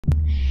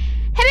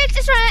peeps,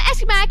 it's Ryan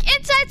asking back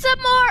inside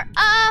some more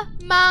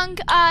Among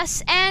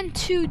Us, and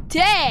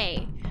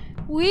today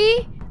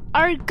we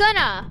are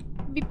gonna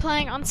be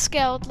playing on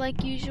Scaled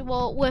like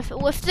usual with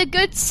the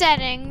good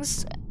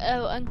settings,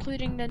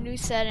 including the new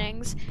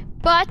settings.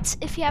 But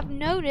if you have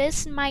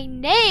noticed, my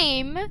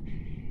name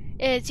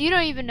is, you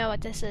don't even know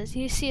what this is.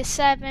 You see a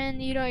 7,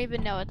 you don't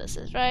even know what this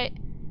is, right?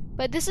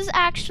 But this is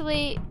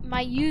actually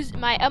my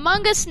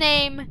Among Us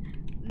name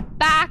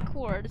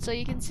backwards, so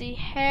you can see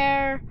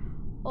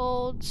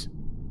Harold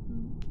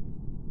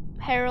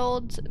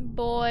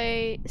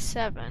Boy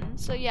 7.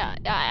 So yeah,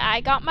 I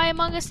got my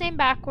Among Us name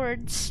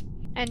backwards,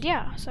 and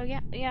yeah. So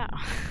yeah.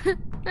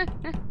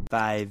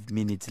 5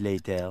 minutes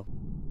later.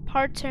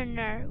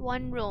 Partner,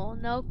 one rule: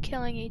 no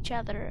killing each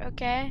other.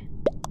 Okay.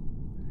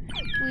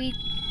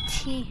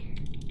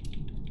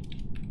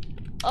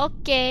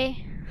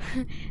 Okay.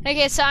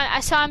 Okay, so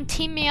I'm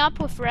teaming up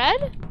with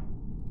Red.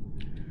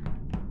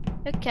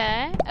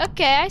 Okay,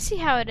 I see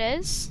how it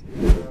is.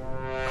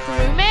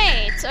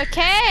 Crewmates,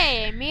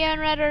 okay. Me and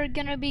Red are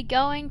gonna be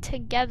going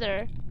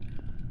together.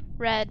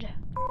 Red,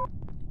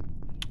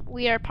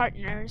 we are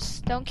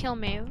partners. Don't kill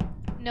me.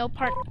 No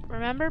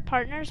remember,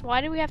 partners?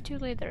 Why do we have 2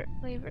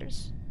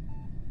 levers?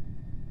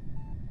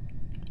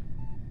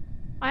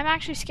 I'm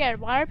actually scared.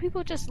 Why are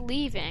people just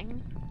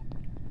leaving?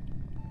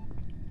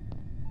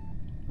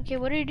 Okay,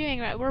 what are you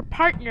doing, Red? We're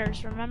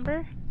partners,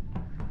 remember?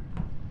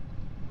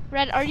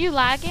 Red, are you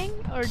lagging,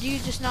 or do you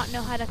just not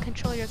know how to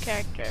control your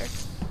character?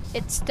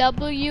 It's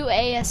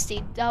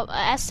WASD.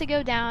 S to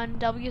go down,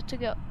 W to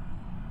go.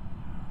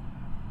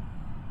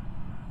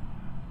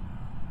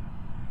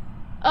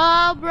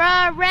 Oh,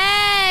 bruh,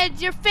 Red,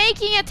 you're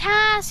faking a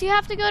task. You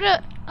have to go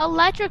to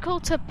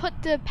electrical to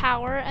put the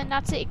power, and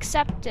that's to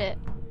accept it.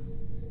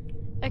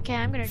 Okay,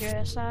 I'm gonna do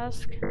this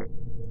task.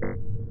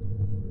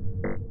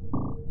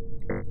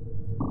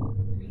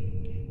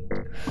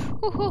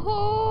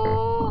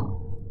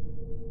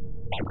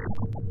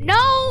 No,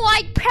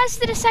 I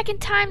pressed it a second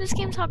time. This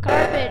game's all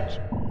garbage.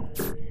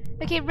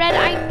 Okay, Red,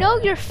 I know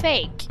you're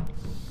fake.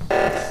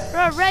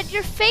 Bro, Red,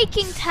 you're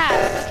faking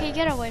tasks. Okay,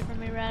 get away from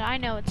me, Red. I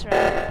know it's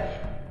Red.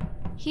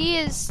 He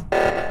is...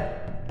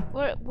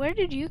 Where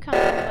did you come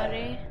from,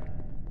 buddy?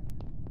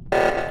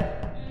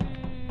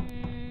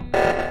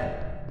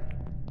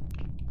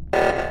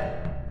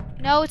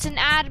 No, it's an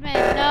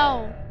admin.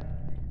 No.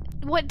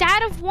 What,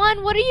 dad of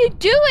 1? What are you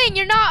doing?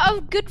 You're not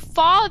a good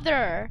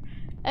father.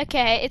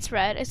 Okay, it's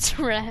Red. It's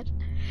Red.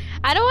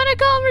 I don't want to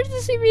go over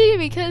to see me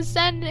because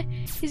then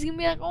he's gonna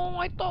be like, oh,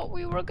 I thought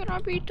we were gonna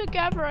be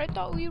together. I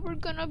thought we were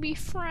gonna be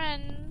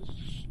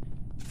friends.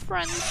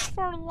 Friends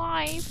for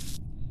life.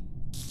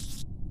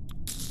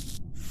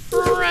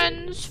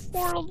 Friends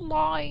for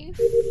life.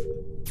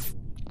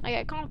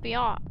 Okay, can't be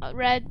on.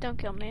 Red, don't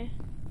kill me.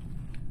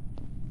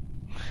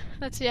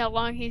 Let's see how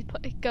long he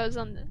goes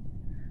on the...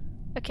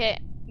 Okay,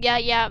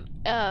 yeah,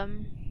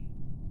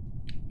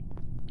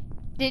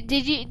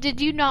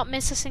 Did you not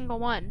miss a single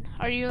one?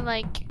 Are you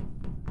like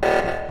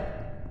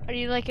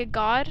a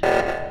god?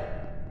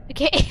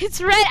 Okay,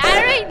 it's Red. I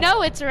already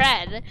know it's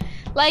Red.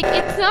 Like,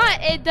 it's not,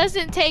 it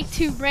doesn't take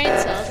 2 brain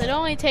cells. It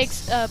only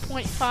takes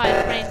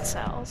 0.5 brain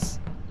cells.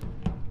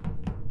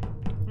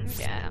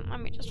 Okay, let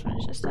me just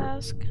finish this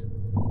task.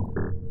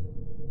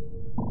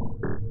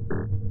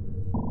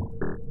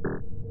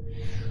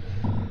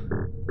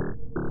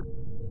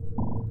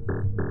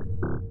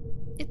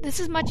 This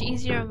is much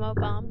easier on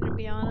mobile, I'm gonna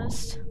be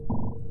honest.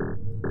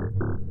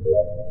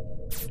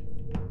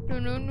 No.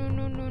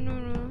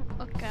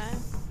 Okay.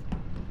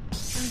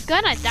 I'm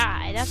gonna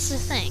die, that's the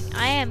thing.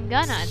 I am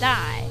gonna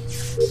die.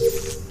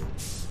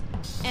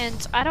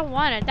 And I don't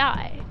wanna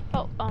die.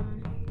 Oh,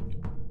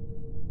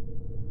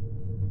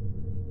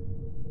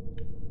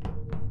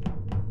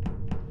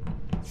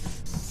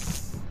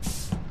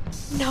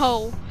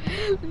 No.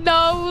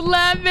 No,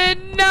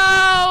 Lemon,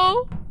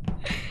 no!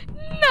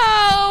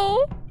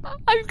 No!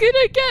 I'm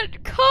gonna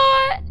get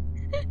caught!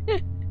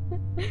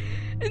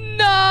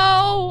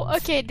 No!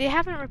 Okay, they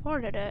haven't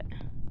reported it.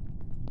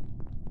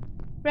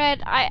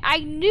 Red, I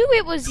knew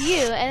it was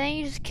you, and then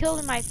you just killed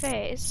in my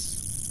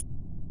face.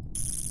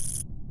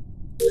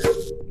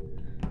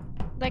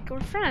 Like,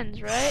 we're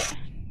friends, right?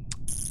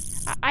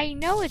 I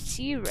know it's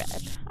you,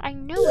 Red. I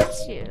know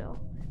it's you.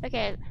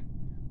 Okay.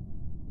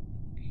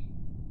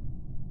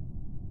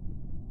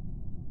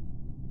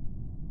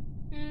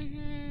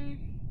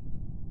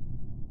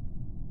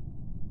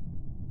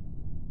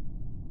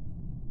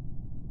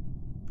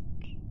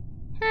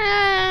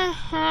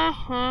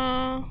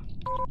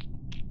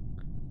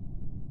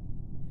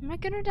 Am I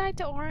gonna die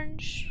to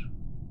orange?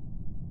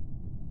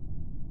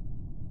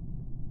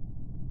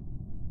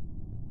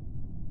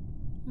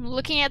 I'm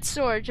looking at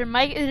storage.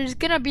 There's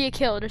gonna be a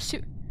kill. There's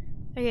 2.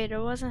 Okay,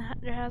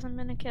 there hasn't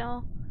been a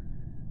kill.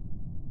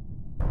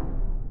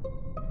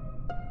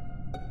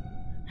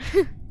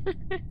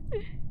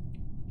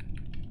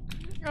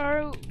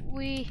 Are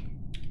we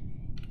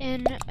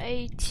in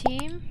a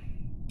team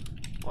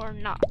or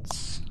not?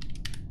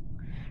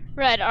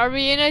 Red, are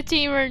we in a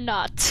team or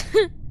not?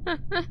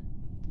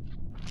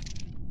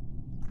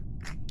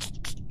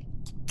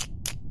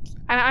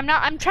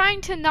 I'm trying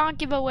to not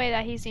give away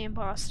that he's the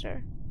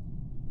imposter.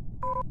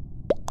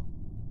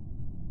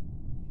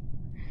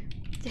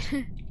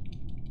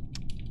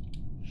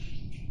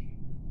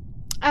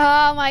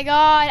 Oh my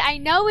god, I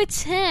know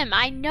it's him.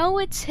 I know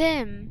it's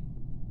him.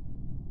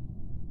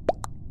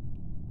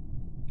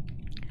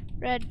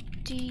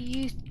 Red, do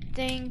you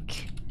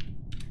think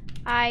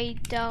I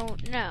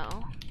don't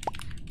know?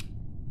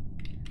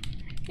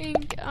 I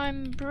think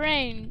I'm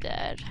brain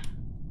dead.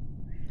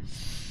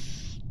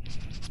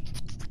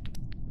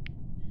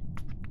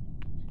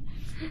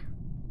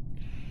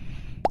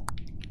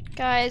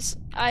 Guys,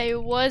 I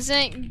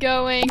wasn't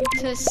going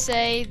to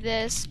say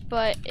this,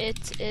 but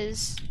it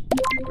is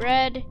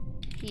Red.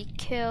 He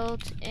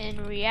killed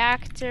in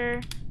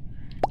reactor,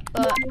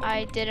 but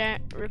I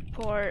didn't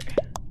report.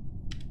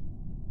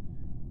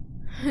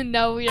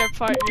 No, we are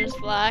partners,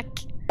 Black.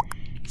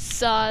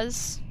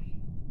 Sus.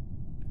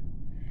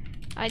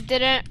 I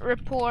didn't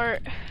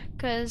report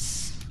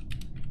because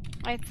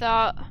I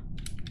thought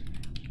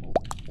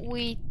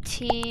we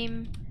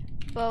team,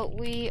 but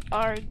we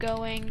are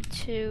going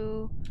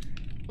to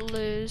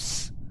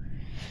lose.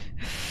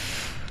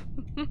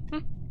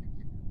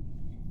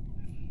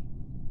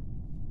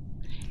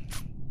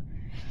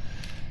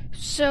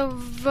 So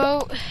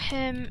vote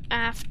him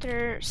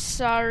after.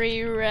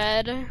 Sorry,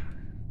 Red.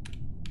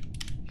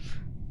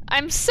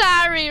 I'm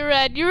sorry,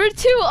 Red. You were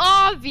too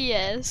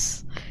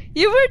obvious.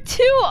 You were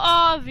too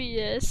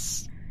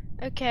obvious.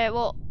 Okay,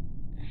 well.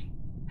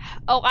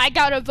 Oh, I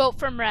got a vote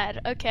from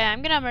Red. Okay,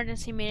 I'm gonna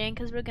emergency meeting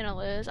because we're gonna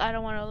lose. I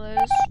don't want to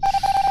lose.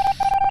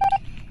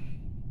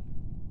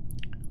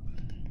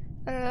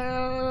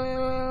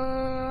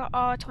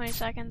 20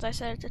 seconds. I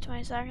set it to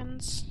 20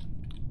 seconds.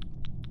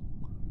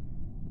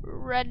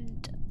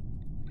 Red.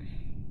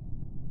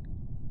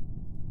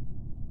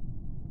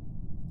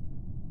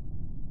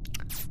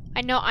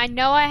 I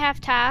know I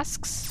have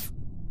tasks,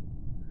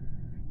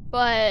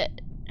 but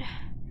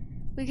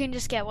we can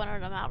just get one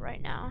of them out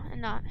right now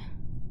and not.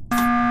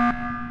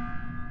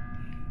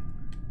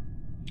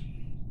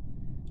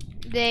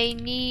 They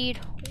need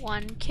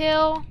 1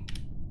 kill.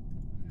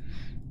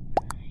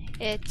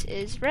 It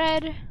is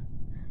Red.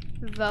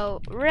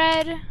 Vote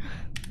Red.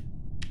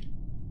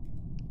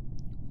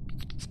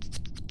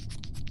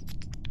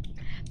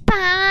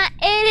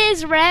 It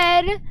is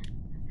Red.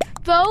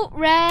 Vote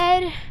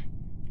Red.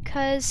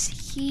 'Cause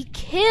he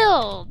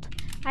killed.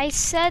 I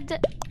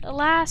said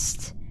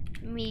last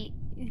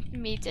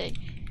meeting.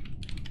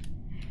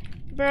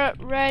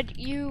 But Red,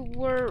 you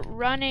were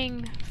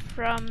running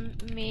from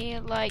me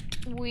like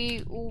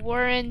we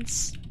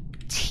weren't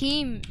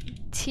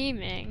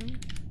teaming.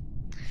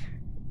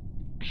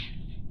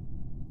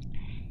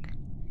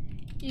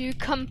 You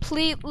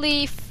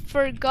completely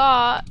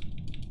forgot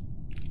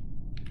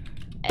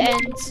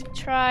and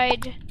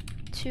tried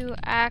to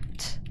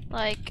act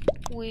like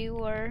we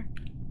were.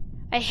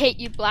 I hate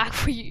you, Black,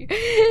 for you.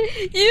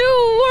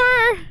 You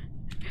were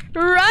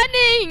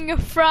running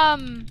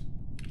from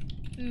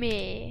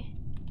me.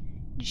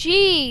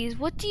 Jeez,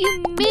 what do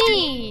you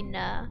mean?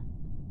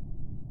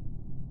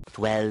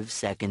 12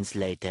 seconds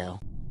later.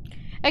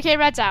 Okay,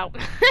 Red's out.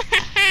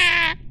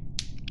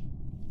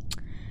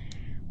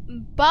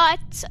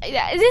 But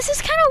this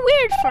is kind of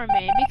weird for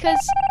me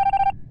because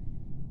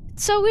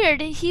it's so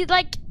weird. He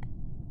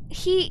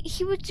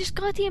would just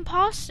got the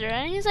imposter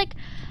and he's like,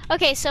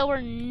 okay, so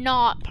we're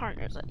not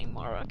partners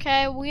anymore,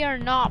 okay? We are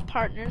not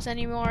partners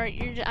anymore.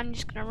 I'm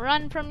just gonna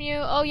run from you.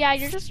 Oh yeah,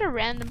 you're just a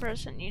random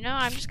person, you know?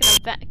 I'm just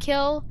gonna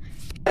kill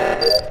and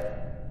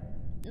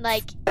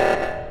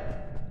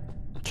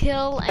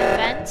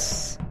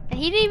vents. And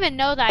he didn't even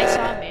know that I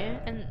saw me.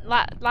 And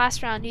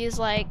last round, he was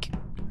like,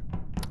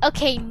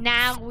 okay,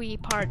 now we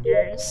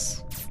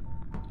partners.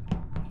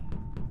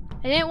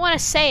 I didn't want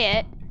to say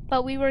it,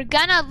 but we were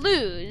gonna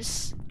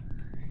lose.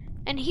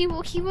 And he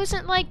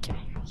wasn't like,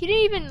 he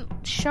didn't even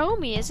show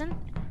me. Isn't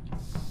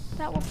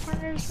that what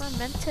partners were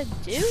meant to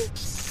do?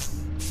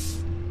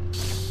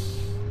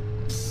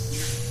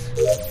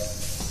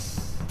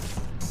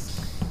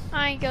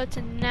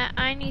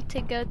 I need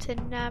to go to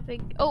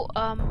navigate. Oh,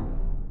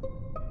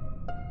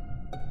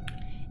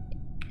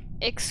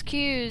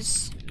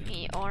 excuse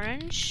me,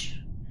 Orange.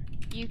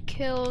 You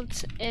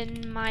killed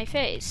in my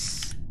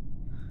face.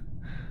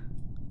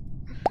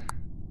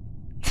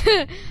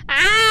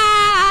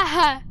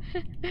 Ah!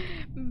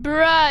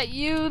 Bruh,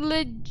 you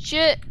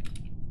legit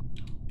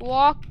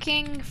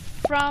walking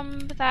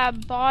from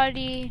that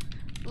body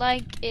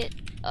like it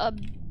a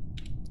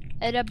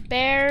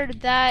bear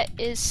that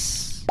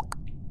is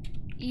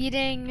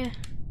eating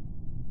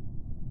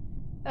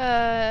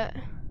hot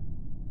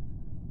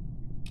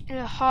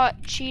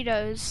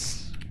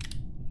Cheetos.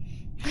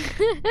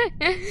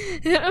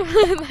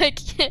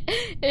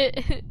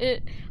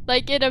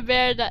 like in a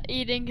bear that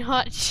eating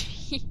hot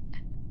Cheetos.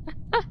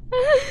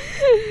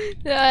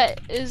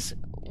 That is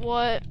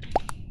what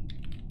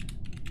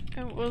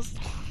it was.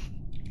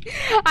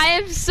 I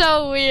am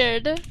so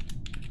weird.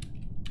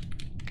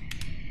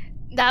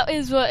 That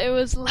is what it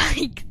was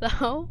like,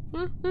 though.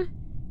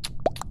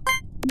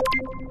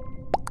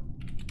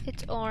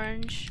 It's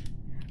Orange.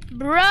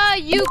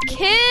 Bruh, you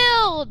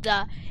killed!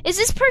 Is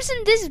this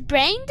person this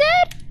brain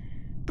dead?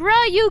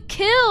 Bruh, you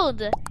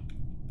killed!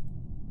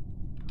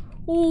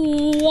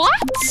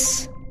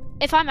 What?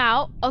 If I'm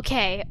out?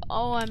 Okay,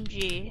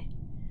 OMG.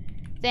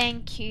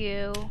 Thank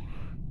you.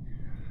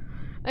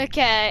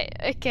 Okay.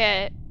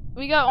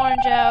 We got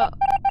orange out.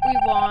 We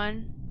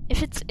won.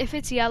 If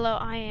it's yellow,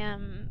 I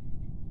am.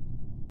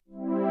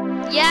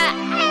 Yeah,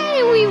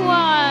 hey, we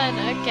won!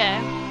 Okay.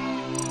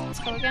 Let's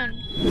go again.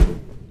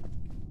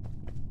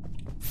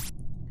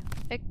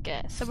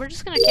 Okay, so we're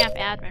just gonna camp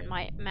admin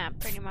map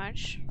pretty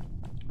much.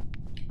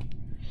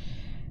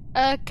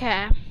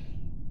 Okay.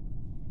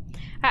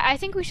 I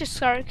think we should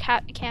start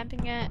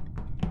camping it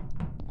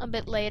a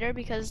bit later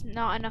because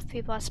not enough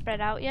people have spread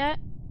out yet.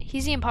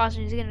 He's the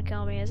imposter, he's gonna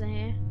kill me, isn't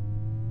he?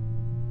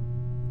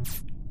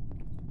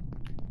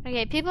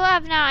 Okay, people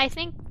have now,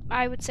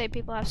 I would say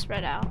people have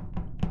spread out.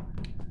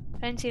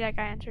 I didn't see that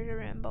guy enter the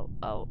room, but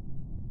oh.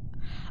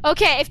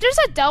 Okay, if there's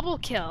a double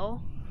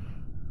kill,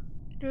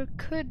 there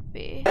could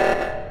be.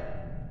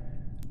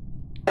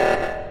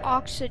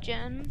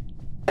 Oxygen.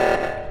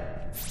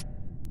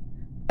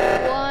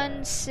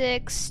 1,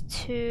 6,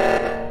 2,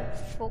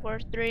 4,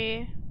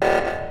 3.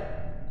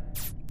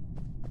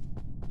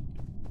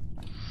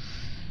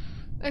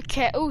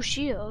 Okay, oh,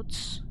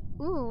 shields.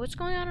 Ooh, what's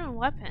going on in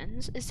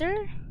weapons? Is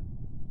there...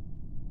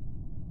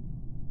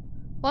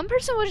 One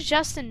person was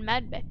just in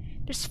medbay.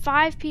 There's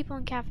 5 people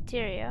in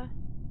cafeteria.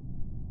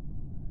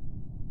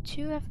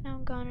 2 have now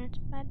gone into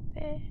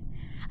medbay.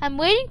 I'm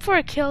waiting for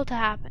a kill to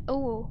happen.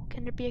 Oh,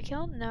 can there be a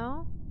kill?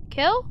 No.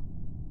 Kill?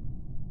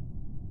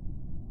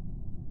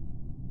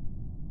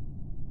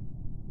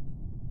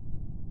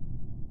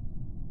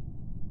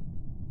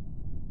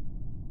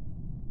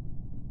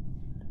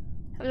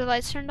 Have the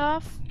lights turned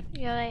off?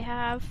 Yeah, they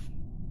have.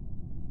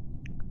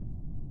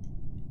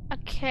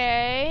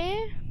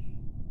 Okay.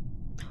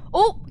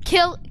 Oh,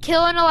 kill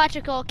in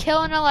electrical,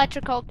 kill in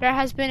electrical. There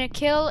has been a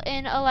kill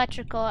in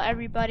electrical,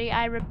 everybody.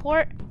 I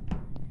report.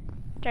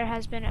 There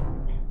has been a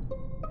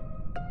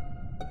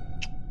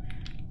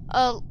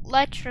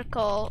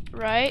electrical,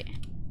 right?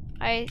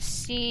 I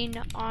seen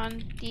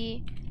on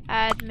the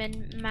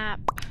admin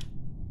map.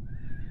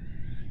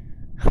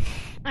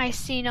 I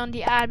seen on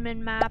the admin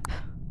map.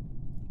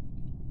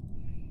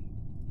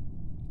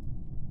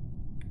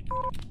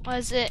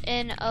 Was it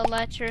in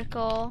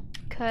electrical?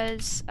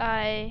 'Cause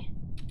I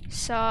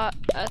saw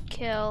a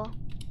kill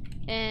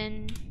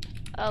in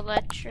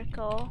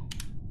electrical.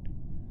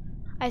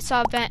 I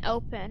saw a vent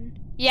open.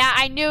 Yeah,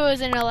 I knew it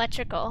was in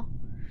electrical.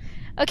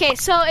 Okay,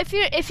 so if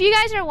you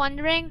guys are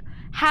wondering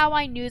how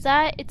I knew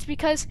that, it's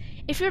because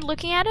if you're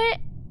looking at it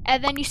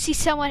and then you see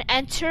someone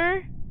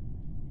enter,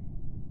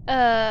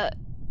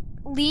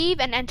 leave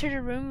and enter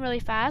the room really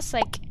fast,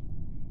 like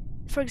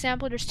for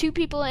example, there's 2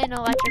 people in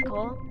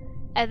electrical,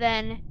 and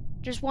then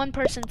there's 1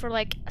 person for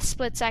like a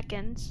split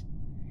seconds,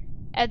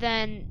 and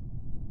then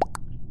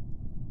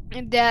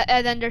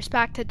there's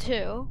back to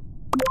 2.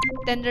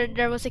 Then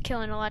there was a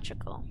kill in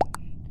electrical.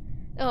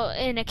 Oh,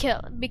 in a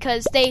kill,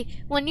 because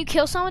when you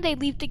kill someone, they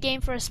leave the game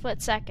for a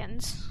split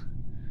seconds.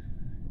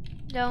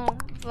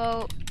 Don't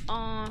vote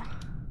on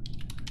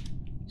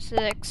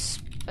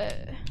 6.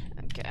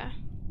 Okay.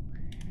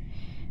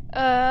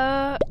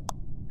 Yeah,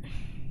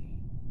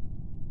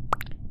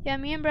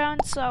 me and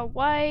Brown saw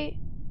white.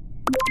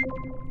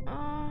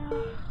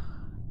 I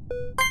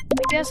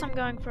guess I'm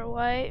going for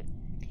white.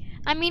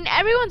 I mean,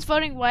 everyone's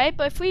voting white,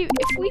 but if we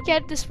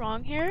get this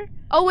wrong here.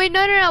 Oh wait,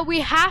 no, we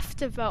have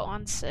to vote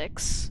on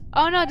 6.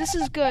 Oh no, this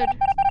is good.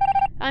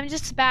 I'm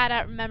just bad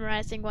at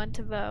memorizing when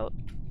to vote.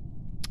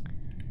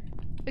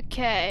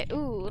 Okay,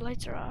 ooh,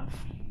 lights are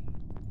off.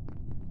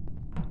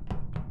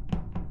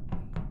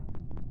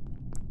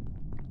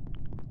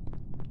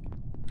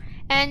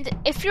 And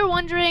if you're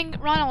wondering,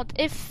 Ronald,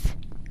 if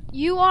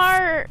you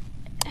are,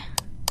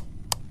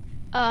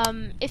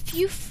 if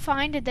you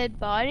find a dead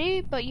body,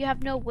 but you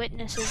have no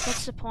witnesses,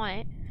 what's the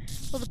point?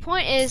 Well, the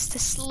point is to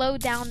slow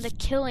down the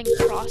killing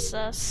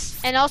process.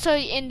 And also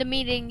in the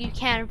meeting, you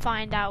can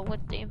find out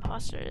what the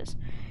imposter is,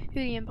 who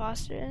the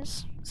imposter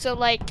is. So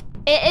like,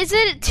 is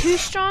it too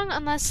strong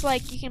unless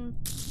like you can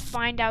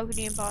find out who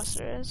the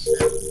imposter is?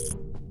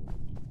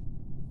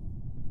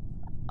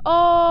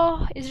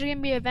 Oh, is there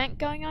gonna be an event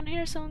going on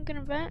here? Someone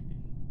gonna vent?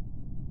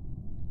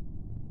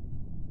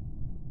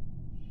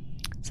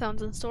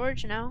 Someone's in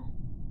storage now.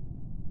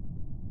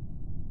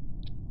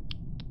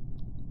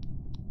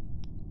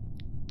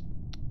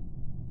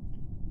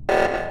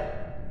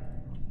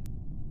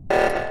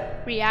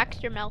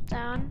 Reactor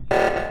meltdown.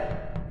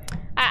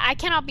 I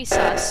cannot be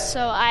sus,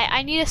 so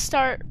I need to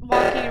start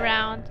walking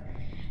around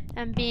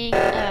and being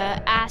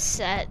an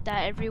asset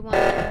that everyone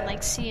can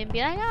like see and be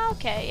like, oh,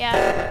 okay,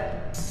 yeah.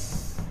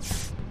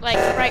 Like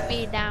write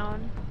me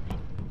down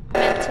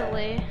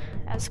mentally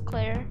as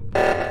Claire.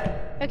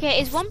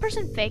 Okay, is 1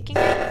 person faking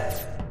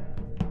it?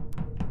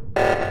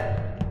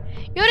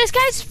 Yo, this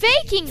guy's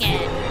faking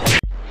it!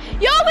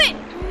 Yo, wait!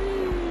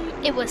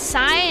 It was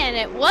cyan,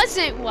 it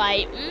wasn't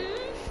white.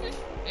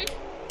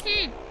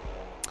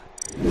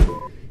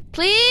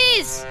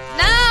 Please!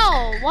 No!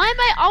 Why am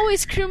I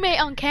always crewmate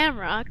on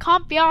camera?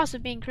 Can't be asked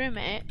of being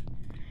crewmate.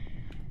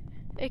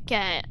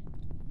 Okay.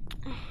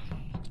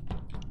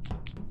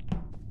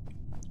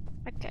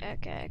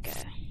 Okay.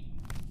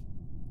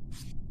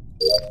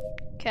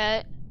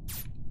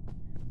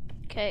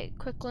 Okay,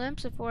 quick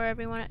glimpse before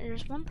everyone.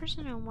 There's one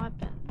person on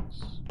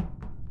weapons.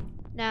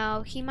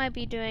 Now, he might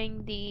be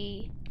doing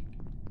the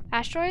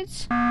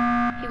asteroids.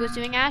 He was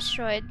doing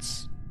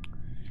asteroids.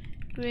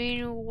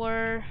 Green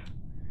were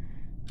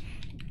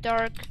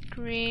dark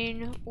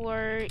green.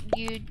 Were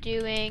you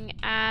doing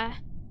asteroids?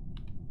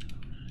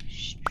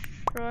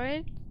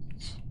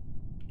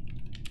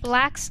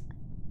 Blacks.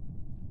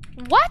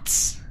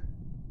 What?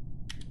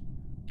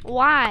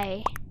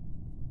 Why?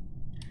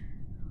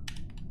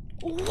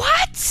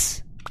 What?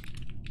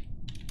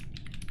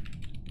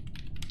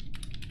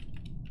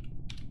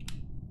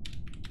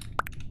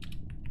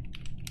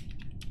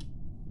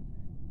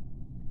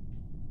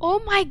 Oh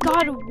my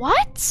god,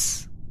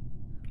 what?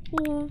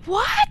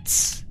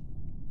 What?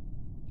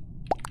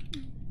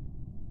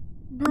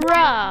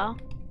 Bruh.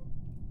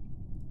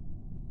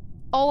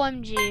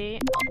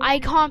 OMG. I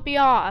can't be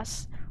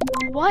asked.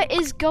 What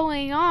is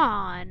going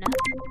on?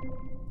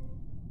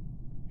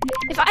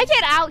 If I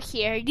get out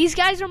here, these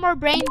guys are more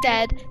brain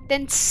dead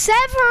than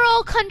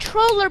several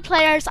controller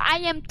players, I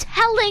am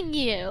telling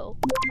you.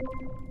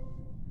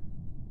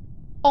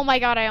 Oh my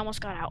god, I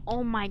almost got out.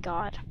 Oh my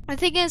god. The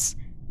thing is,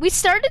 we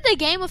started the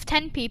game with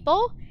 10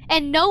 people,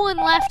 and no one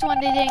left when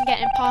they didn't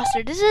get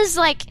imposter. This is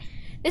like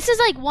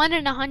 1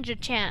 in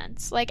 100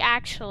 chance. Like,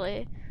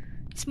 actually.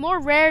 It's more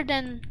rare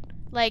than,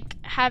 like,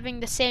 having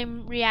the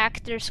same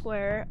reactor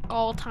square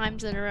all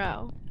times in a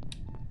row.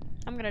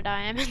 I'm gonna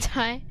die, I'm gonna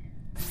die.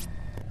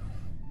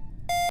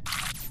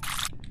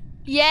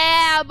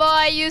 Yeah,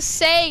 boy, you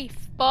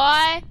safe,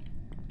 boy.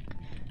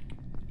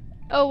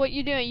 Oh, what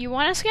you doing? You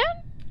wanna scan?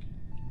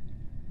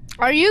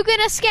 Are you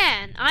gonna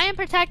scan? I am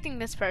protecting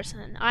this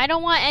person. I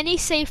don't want any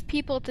safe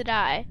people to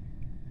die.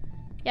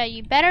 Yeah,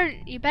 you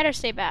better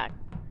stay back.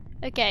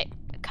 Okay,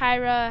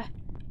 Kyra,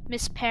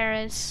 Miss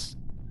Paris,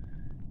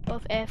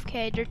 both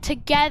AFK. They're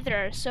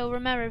together, so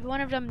remember, if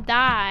one of them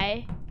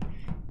die,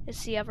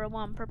 it's the other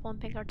one. Purple and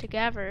pink are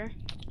together.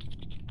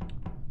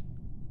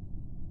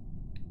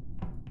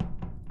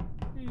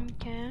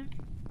 Okay.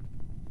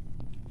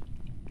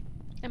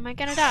 Am I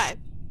gonna die?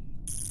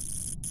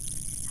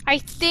 I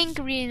think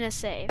Reen is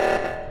safe.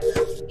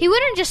 He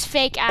wouldn't just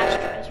fake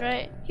asteroids,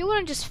 right? He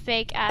wouldn't just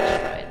fake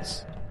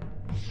asteroids.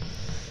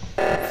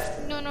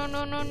 No.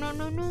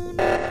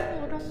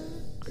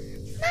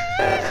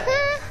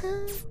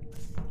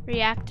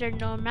 Reactor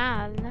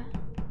normal.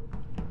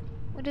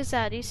 What is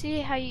that? Do you see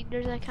how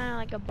there's like kind of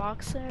like a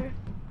box there?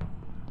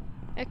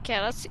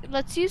 Okay,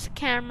 let's use the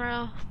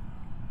camera.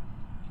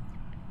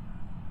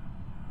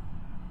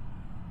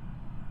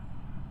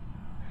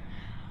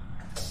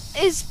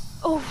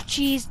 Oh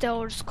jeez,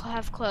 doors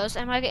have closed.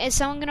 Is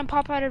someone gonna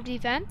pop out of the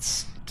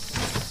vents?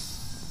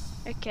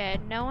 Okay,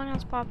 no one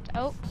has popped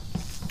out.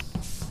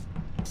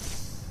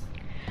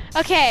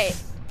 Okay,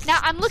 now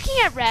I'm looking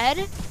at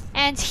Red,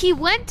 and he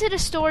went to the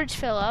storage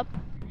fill up,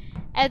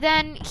 and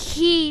then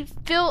he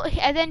put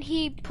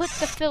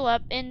the fill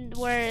up in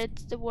where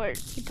it's the word.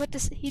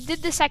 He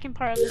did the second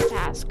part of the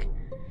task.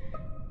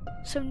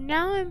 So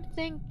now I'm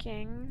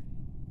thinking.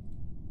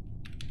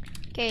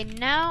 Okay,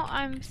 now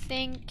I'm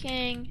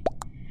thinking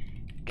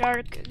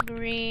dark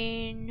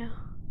green,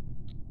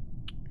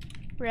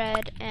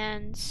 red,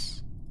 and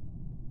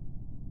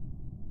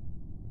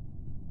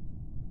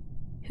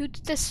who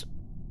did this?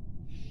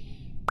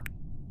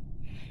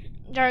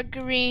 Dark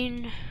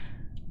green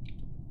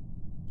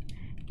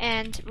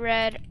and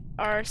red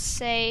are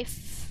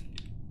safe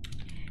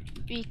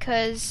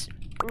because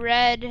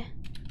red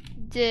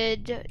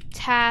did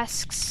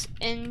tasks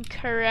in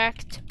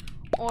correct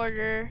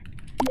order,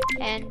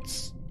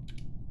 and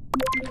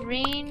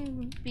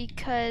green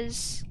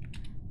because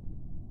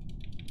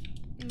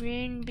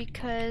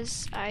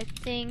I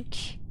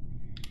think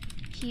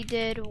he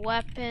did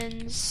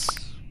weapons.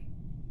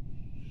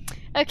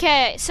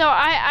 Okay, so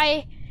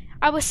I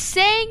was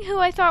saying who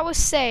I thought was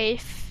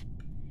safe,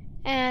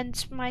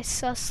 and my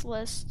sus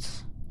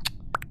list: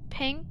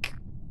 pink,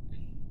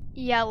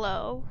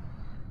 yellow,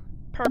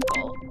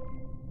 purple,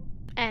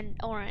 and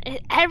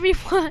orange.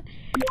 Everyone.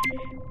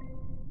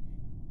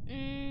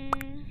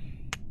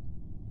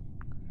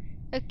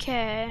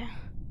 Okay.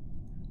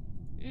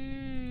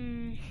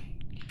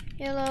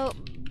 Yellow,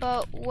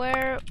 but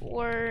where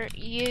were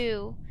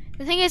you?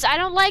 The thing is, I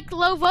don't like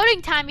low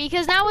voting time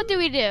because now what do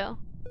we do?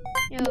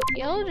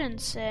 Yellow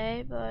didn't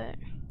say, but...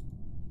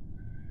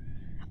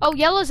 Oh,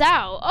 yellow's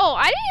out. Oh,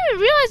 I didn't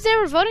even realize they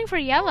were voting for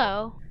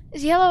yellow.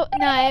 Is yellow...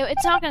 No,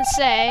 it's not gonna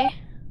say.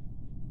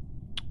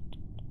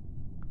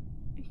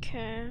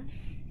 Okay.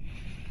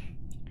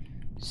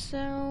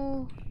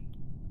 So...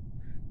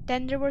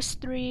 Then there was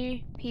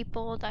 3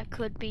 people that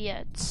could be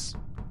it.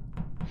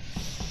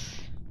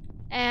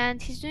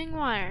 And he's doing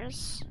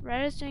wires.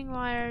 Red is doing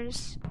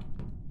wires.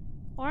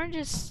 Orange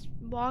is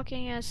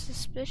walking a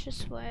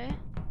suspicious way.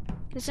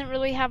 Doesn't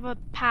really have a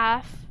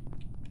path.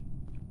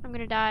 I'm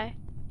gonna die.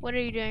 What are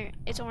you doing?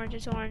 It's orange,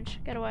 it's orange.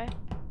 Get away.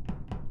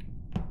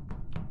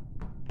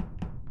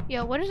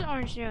 Yo, what is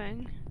orange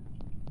doing?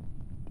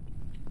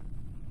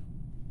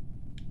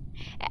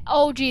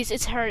 Oh jeez,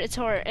 it's her, it's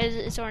her.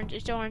 It's orange,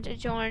 it's orange,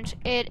 it's orange.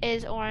 It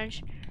is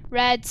orange.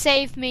 Red,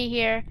 save me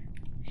here.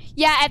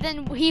 Yeah, and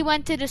then he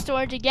went to the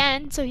storage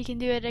again, so he can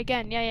do it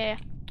again. Yeah.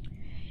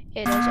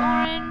 It is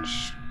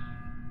orange.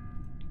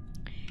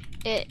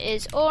 It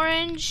is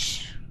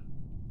orange.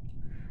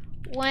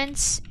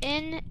 Went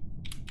in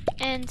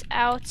and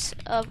out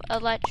of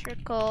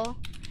electrical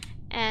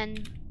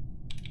and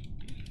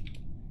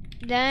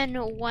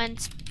then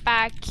went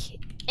back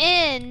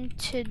in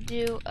to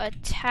do a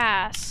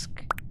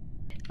task.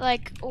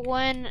 Like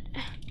when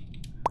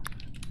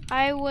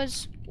I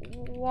was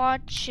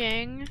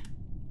watching,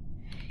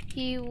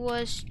 he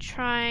was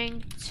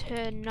trying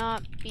to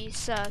not be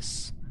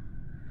sus.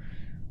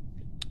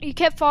 You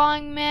kept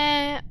following me.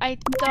 I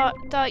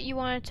thought you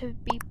wanted to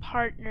be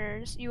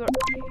partners. You were.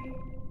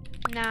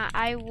 Nah,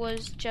 I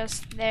was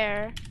just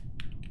there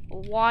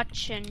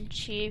watching,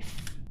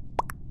 Chief.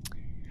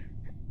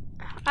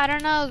 I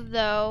don't know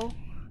though.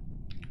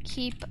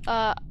 Keep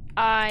a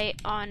eye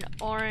on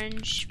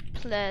orange,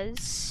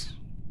 please.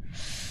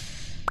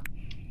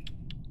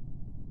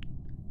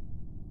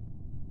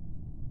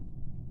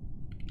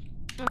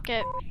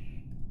 Okay.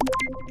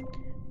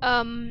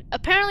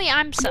 Apparently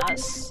I'm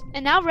sus,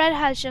 and now red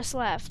has just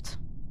left.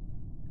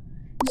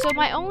 So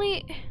my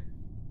only,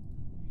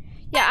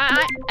 yeah,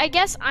 I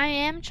guess I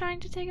am trying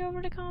to take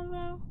over the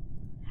combo.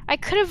 I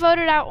could have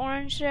voted out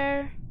orange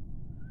there,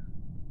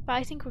 but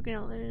I think we're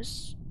gonna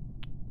lose.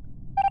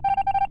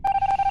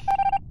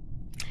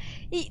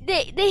 He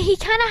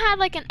kind of had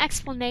like an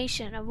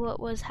explanation of what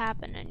was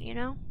happening, you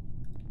know?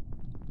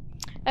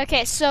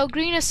 Okay, so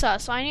green is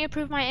sus, so I need to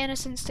prove my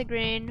innocence to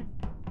green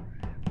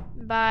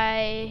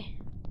by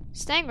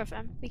staying with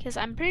him, because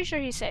I'm pretty sure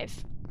he's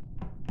safe.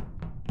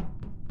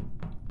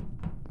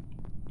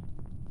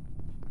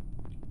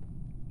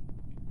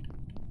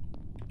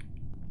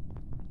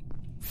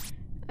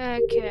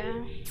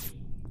 Okay.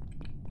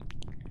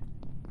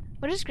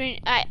 What is green?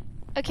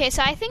 Okay,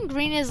 so I think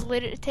green is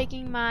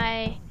taking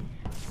my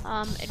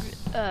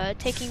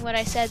taking what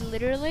I said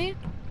literally,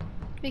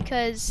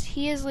 because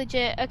he is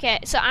legit. Okay,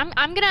 so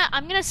I'm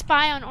gonna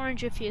spy on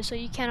orange with you, so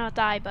you cannot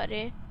die,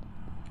 buddy.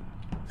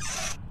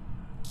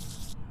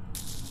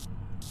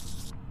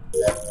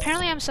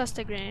 Apparently I'm sus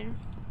to green.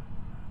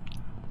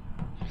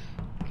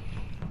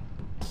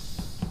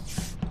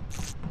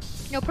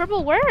 Yo,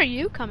 purple, where are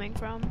you coming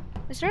from?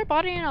 Is there a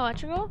body in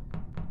electrical?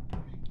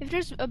 If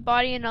there's a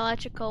body in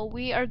electrical,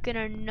 we are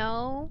gonna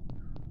know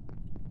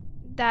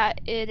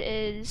that it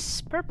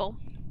is purple,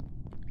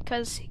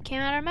 because he came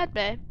out of med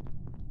bay.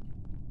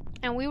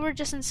 And we were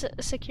just in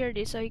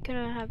security, so he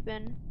couldn't have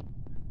been.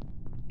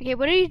 Okay,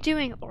 what are you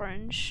doing,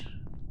 orange?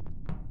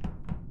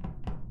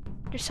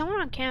 There's someone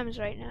on cams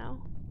right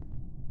now.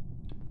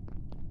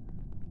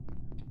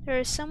 There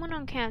is someone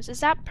on cams. Is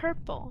that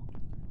purple?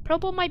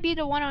 Purple might be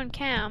the one on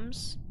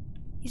cams.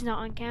 He's not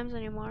on cams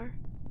anymore.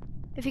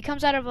 If he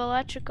comes out of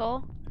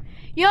electrical.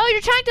 Yo,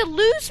 you're trying to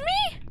lose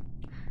me?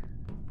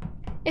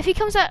 If he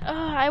comes out,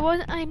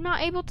 I'm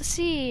not able to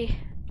see.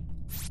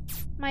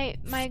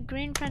 My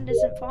green friend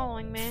isn't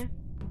following me.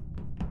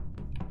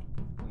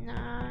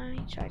 Nah,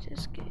 he tried to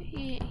escape.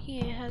 He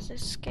has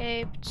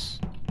escaped.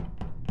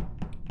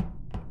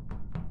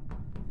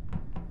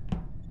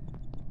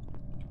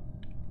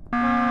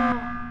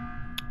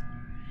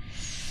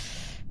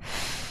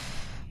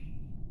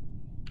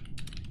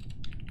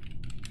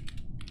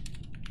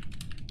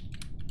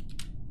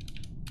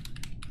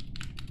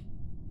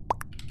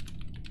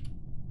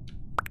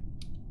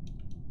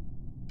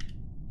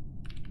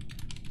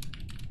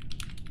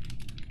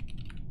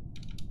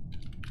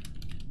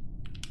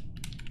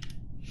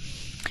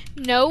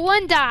 No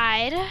one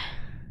died,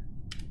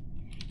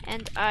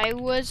 and I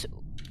was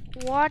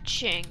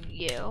watching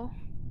you.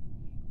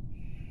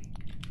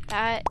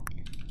 That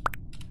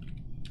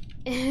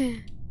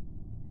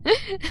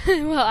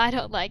well, I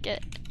don't like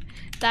it.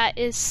 That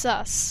is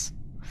sus.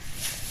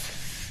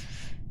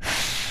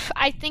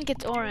 I think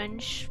it's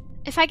orange.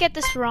 If I get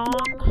this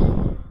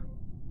wrong.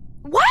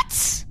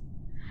 What?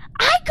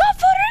 I got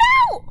voted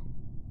out!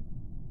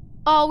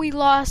 Oh, we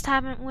lost,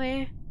 haven't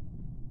we?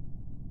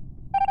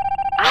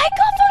 I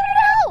got voted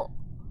out!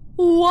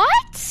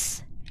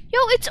 What? Yo,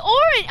 it's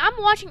orange.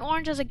 I'm watching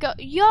orange as it go.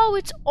 Yo,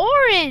 it's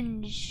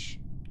orange.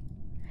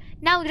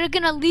 Now they're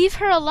gonna leave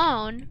her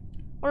alone.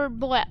 Or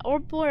boy or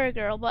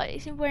girl, but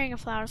he's wearing a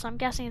flower, so I'm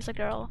guessing it's a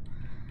girl.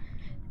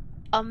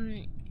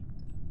 And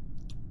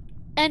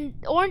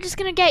orange is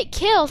gonna get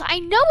killed. I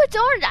know it's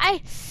orange.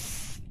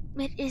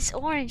 It is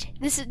orange.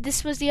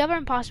 This was the other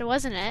imposter,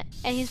 wasn't it?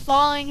 And he's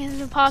following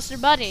his imposter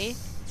buddy.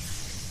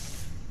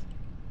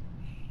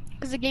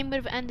 Because the game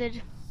would have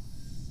ended.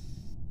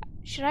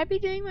 Should I be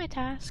doing my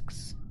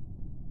tasks?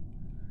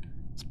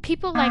 It's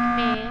people like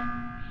me.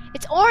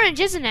 It's orange,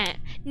 isn't it?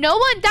 No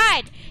one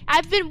died.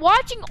 I've been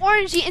watching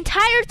orange the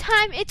entire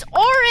time. It's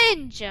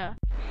orange.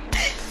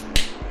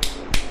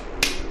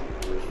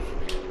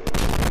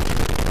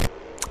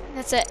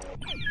 That's it.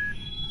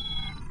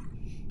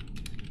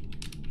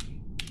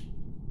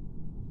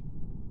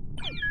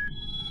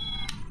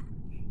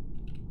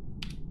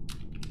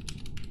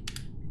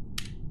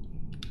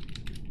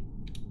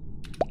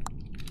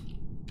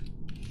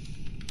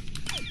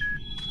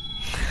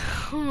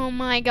 Oh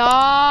my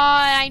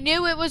god, I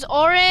knew it was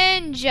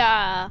orange.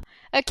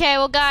 Okay,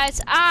 well guys,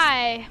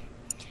 I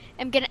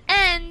am gonna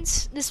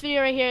end this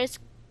video right here.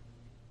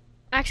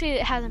 Actually,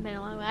 it hasn't been a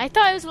long one. I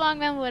thought it was a long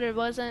one, but it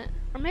wasn't.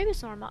 Or maybe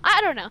it's normal. I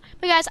don't know.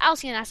 But guys, I'll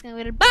see you next time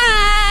later.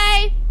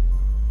 Bye!